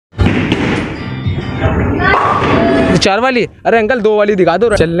4 वाली? अरे अंकल 2 वाली दिखा दो।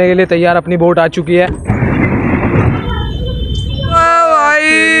 चलने के लिए तैयार, अपनी बोट आ चुकी है। भाई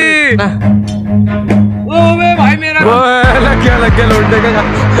भाई मेरा लग गया लौटने का।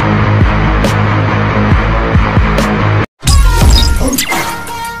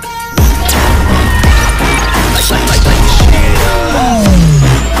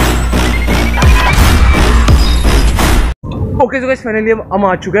 ओके गाइस, फाइनली हम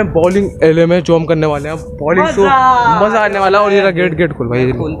आ चुके हैं बॉलिंग एरिया में, जो हम करने वाले हैं बॉलिंग। तो मजा आने वाला। और ये गेट खोल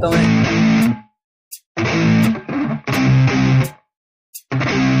भाई, खोलता हूँ।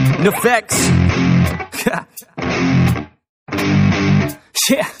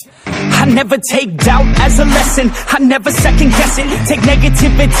 Yeah, I never take doubt as a lesson. I never second guess it. Take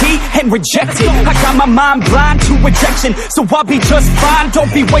negativity and reject it. I got my mind blind to rejection, so I'll be just fine.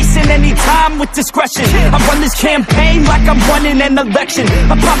 Don't be wasting any time with discretion. I run this campaign like I'm running an election.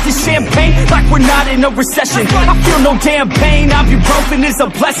 I pop this champagne like we're not in a recession. I feel no damn pain. Ibuprofen is a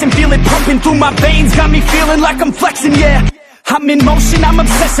blessing. Feel it pumping through my veins. Got me feeling like I'm flexing, yeah. I'm in motion, I'm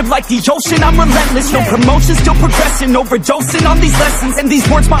obsessive like the ocean, I'm relentless. No promotion, still progressing, overdosing on these lessons. And these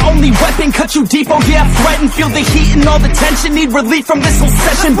words my only weapon, cut you deep, oh yeah, I threaten. Feel the heat and all the tension, need relief from this whole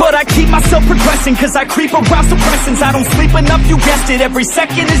session. But I keep myself progressing, cause I creep around suppressants. I don't sleep enough, you guessed it, every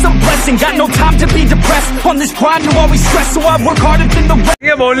second is a blessing. Got no time to be depressed, on this grind you always stress. So I work harder than the rest.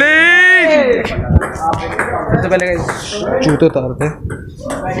 ये bowling सबसे पहले जूते उतारते हैं।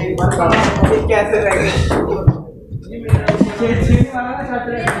 कैसे रहेगा?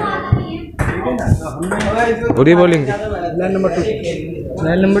 बुरी bowling. Line number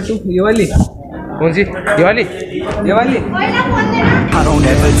 2 ये वाली कौन सी? ये वाली I don't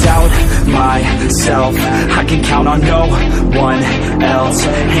ever doubt myself. I can count on no one else,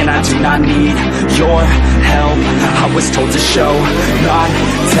 and I do not need your help. I was told to show, not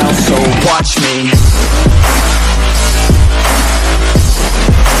tell, so watch me.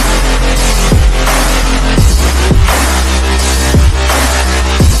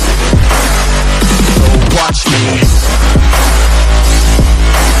 Watch me.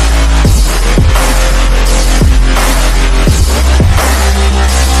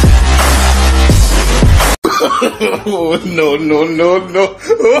 Oh, no.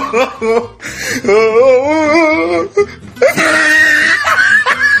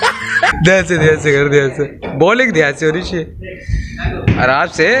 ध्यान से कर, ध्यान से bowling, ध्यान से होनी चाहिए, आराम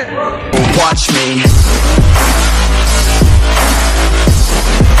से। Watch me.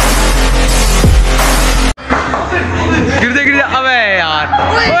 गिर जा। अबे यार,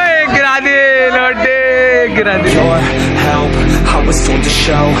 ओए गिरा दे, गिरा दे। Your help, I was told to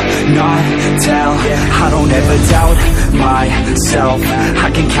show, not tell. I don't ever doubt myself. I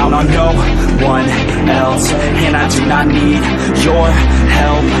can count on no one else, and I do not need your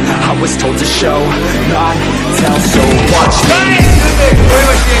help. I was told to show, not tell, so watch me.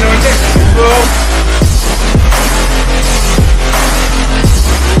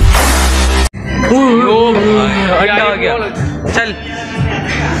 चल।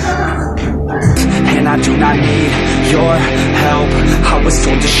 And I do not need your help. I was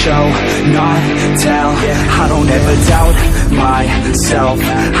told to show, not tell. I don't ever doubt myself.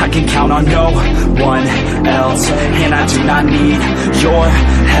 I can count on no one else, and I do not need your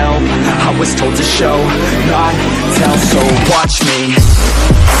help. I was told to show, not tell, so watch me.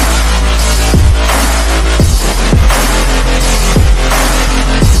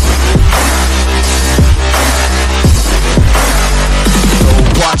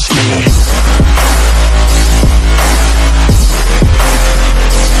 Watch me.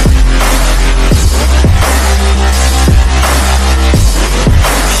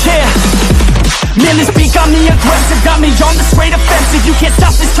 Man, this beat got me aggressive, got me on the straight offensive. You can't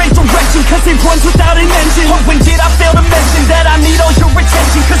stop this straight direction, cause it runs without an engine. Oh, when did I fail to mention that I need all your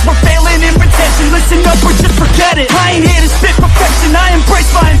attention? Cause we're failing in retention, listen up or just forget it. I ain't here to spit perfection, I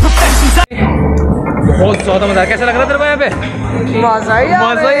embrace my imperfections. बहुत ज्यादा मजा। कैसा लग रहा तेरे को यहाँ पे? मजा ही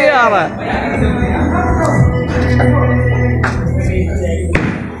आ रहा है।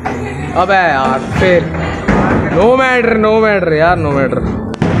 अबे यार फिर नो मैटर यार, नो मैटर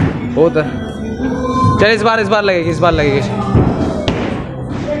बहुत है। चल इस बार लगेगी।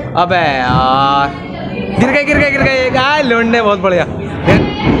 अबे यार गिर गए लौंडे, बहुत बढ़िया।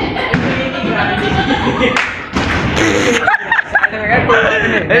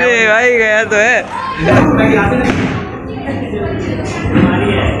 अरे भाई गया तो है।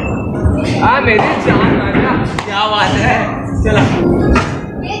 मेरी जान, क्या बात है। चला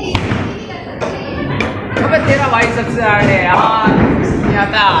अबे तेरा भाई सबसे आगे यार।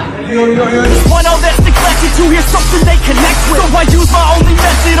 Want all that's neglected to hear something they connect with. So I use my only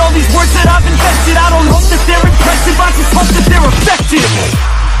method, all these words that I've invested. I don't hope that they're impressive, I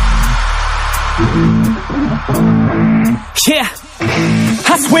Yeah,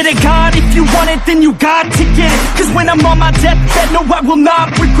 I swear to God, if you want it, then you got to get it. Cause when I'm on my deathbed, no, I will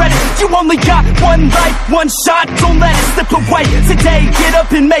not regret it. You only got one life, one shot, don't let it slip away. Today, get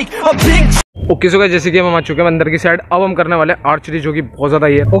up and make a big... okay so guys, जैसे कि हम आ चुके हैं अंदर की side, अब हम करने वाले आर्चरी, जो कि बहुत ज़्यादा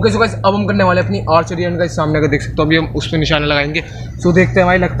ही है। ओके सो गाइस, अब हम करने वाले अपनी आर्चरी एंड गाइस सामने का देख सकते हो, अभी हम उस पर निशाना लगाएंगे। सो देखते हैं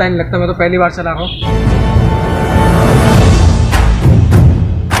भाई, लगता है नहीं लगता, मैं तो पहली बार चला रहा हूँ।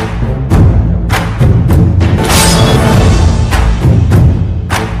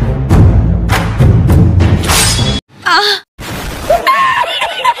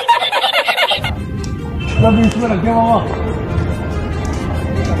 इसमें रख दिया मामा,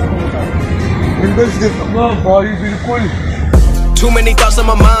 बिल्कुल। Too many thoughts on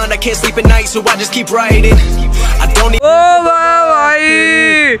my mind, I can't sleep at night, so I just keep writing. I don't need... ओ भाई,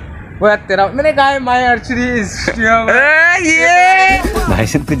 वो यार तेरा, मैंने कहा है माय आर्चरी इज ये भाई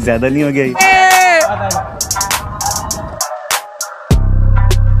साहब कुछ ज्यादा नहीं हो गया?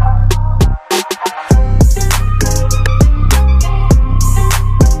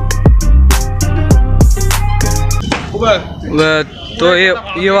 तो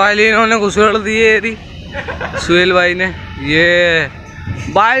ये वाली इन्होंने घुसड़ दी है सुहेल भाई ने। ये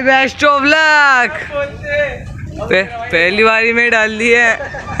बाय बेस्ट ऑफ लक, पहली बारी में डाल दी है।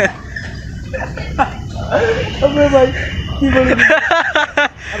 अबे भाई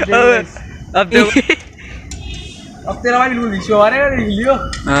अब तेरा भाई बिल्कुल नीचे आ रहा है, देख लियो।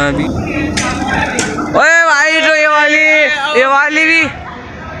 ओए भाई, तो ये वाली भी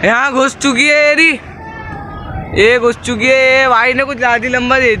यहाँ घुस चुकी है, ये घुस चुकी है। ये भाई ने कुछ ज़्यादा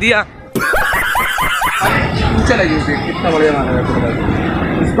लंबा दे दिया। चला कितना बढ़िया मारा है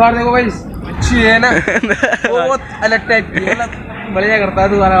इस बार। देखो भाई, अच्छी है ना, बहुत अलग टाइप की, मतलब बढ़िया करता है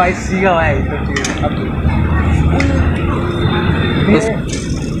तुम्हारा भाई, सीखा भाई सब चीज़।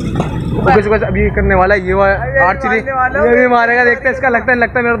 अब अभी करने वाला है ये आर्चरी, ये भी मारेगा, देखते हैं इसका लगता है नहीं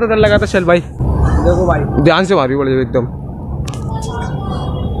लगता। मेरा तो डर लगा था। चल भाई, देखो भाई ध्यान से मारी पड़ेगी एकदम।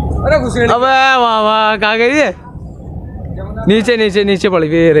 अरे अबे वाह, कहाँ गई है? नीचे नीचे नीचे पड़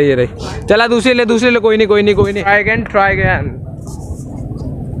गई, ये रही। चला दूसरी ले, कोई नहीं। Try again.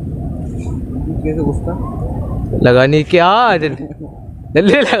 लगा नहीं क्या?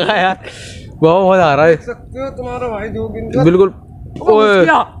 जल्दी लगा यार, बहुत आ रहा है। सकते हो तुम्हारा भाई बिल्कुल।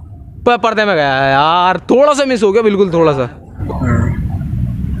 ओए पर्दे में गया यार, थोड़ा सा मिस हो गया, बिल्कुल थोड़ा सा।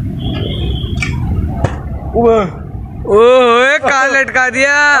 ओए कहाँ लटका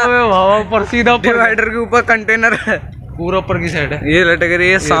दिया? ऊपर सीधा डिवाइडर के ऊपर कंटेनर है, पूरा ऊपर की साइड है। ये लटक रही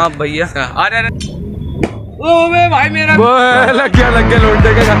है सांप भैया। अरे ओए भाई, मेरा लग गया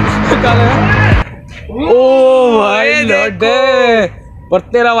लौंडे का। ओ भाई लौंडे, और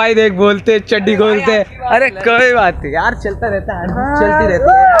तेरा भाई देख बोलते चड्डी खोलते। अरे कोई बात नहीं यार, चलता रहता है, चलती रहती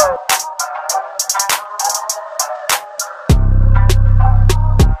है।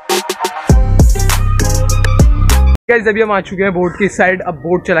 गाइस, अभी हम आ चुके हैं बोट की साइड, अब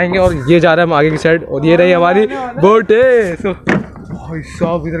बोट चलाएंगे और ये जा रहा है हम आगे की साइड, और ये रही हमारी बोट है। तो भाई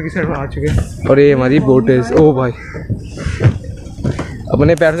सब इधर की साइड में आ चुके हैं, और ये हमारी बोट है। ओ भाई,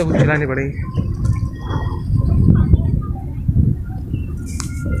 अपने पैर से खुद चलानी पड़ेगी।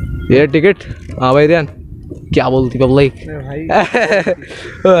 ये टिकट, हाँ भाई ध्यान, क्या बोलती पब्लिक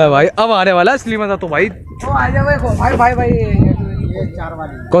भाई। अब आने वाला असली मजा तो भाई। भाई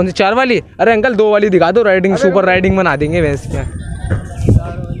कौन सी 4 वाली? अरे अंकल 2 वाली दिखा दो, राइडिंग सुपर राइडिंग बना देंगे भैंस में।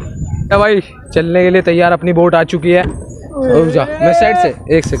 भाई चलने के लिए तैयार, अपनी बोट आ चुकी है। रुक जा, मैं साइड से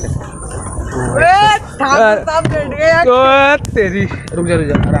 1 सेकंड। तेरी रुक जा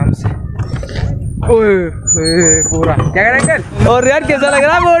आराम से। पूरा क्या कह रहे अंकल? और यार कैसा लग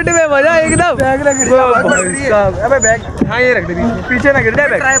रहा है बोट में? मजा एकदम। अबे बैग हाँ ये रख दे, पीछे ना गिर जाए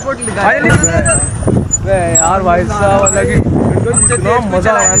बैग। यार भाई साहब अलग इतना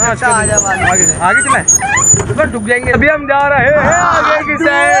मजा आया ना। आगे चला तो डूब जाएंगे। अभी हम जा रहे हैं आगे की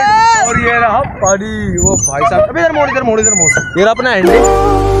साइड, और ये रहा पानी। वो भाई साहब, अभी इधर मोड़, ये रहा अपना ending.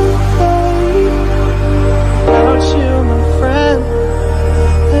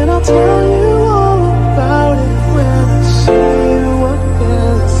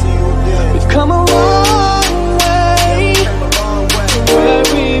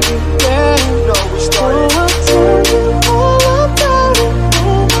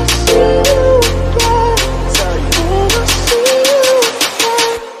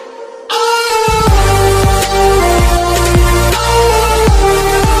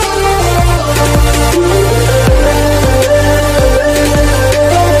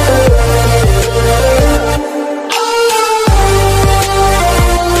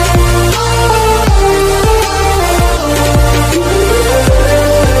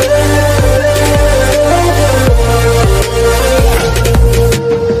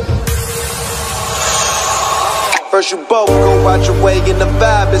 first you both go out your way, and the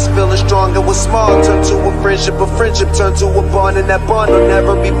vibe is feeling strong. And what's small turn to a friendship turn to a bond, and that bond will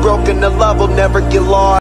never be broken. The love will never get lost.